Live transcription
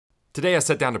Today I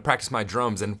sat down to practice my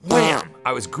drums and wham!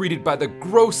 I was greeted by the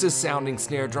grossest sounding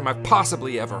snare drum I've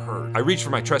possibly ever heard. I reached for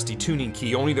my trusty tuning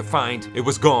key only to find it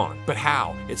was gone. But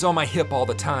how? It's on my hip all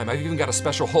the time. I've even got a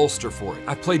special holster for it.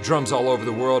 I've played drums all over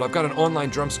the world. I've got an online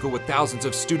drum school with thousands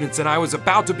of students and I was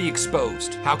about to be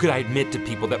exposed. How could I admit to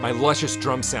people that my luscious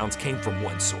drum sounds came from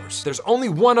one source? There's only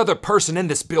one other person in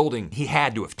this building. He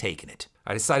had to have taken it.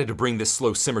 I decided to bring this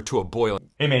slow simmer to a boil.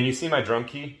 Hey man, you see my drum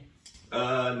key?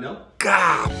 No.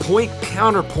 Gah! Point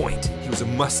counterpoint. He was a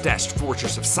mustached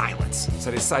fortress of silence.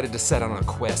 So I decided to set out on a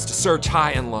quest to search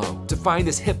high and low, to find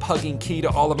this hip-hugging key to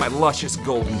all of my luscious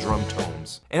golden drum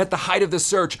tones. And at the height of the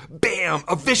search, bam!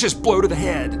 A vicious blow to the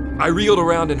head. I reeled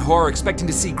around in horror, expecting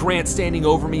to see Grant standing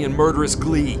over me in murderous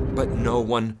glee, but no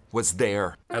one was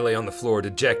there. I lay on the floor,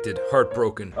 dejected,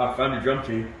 heartbroken. I found your drum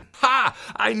key. Ha!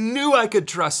 I knew I could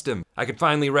trust him. I could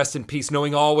finally rest in peace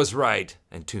knowing all was right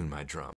and tune my drum.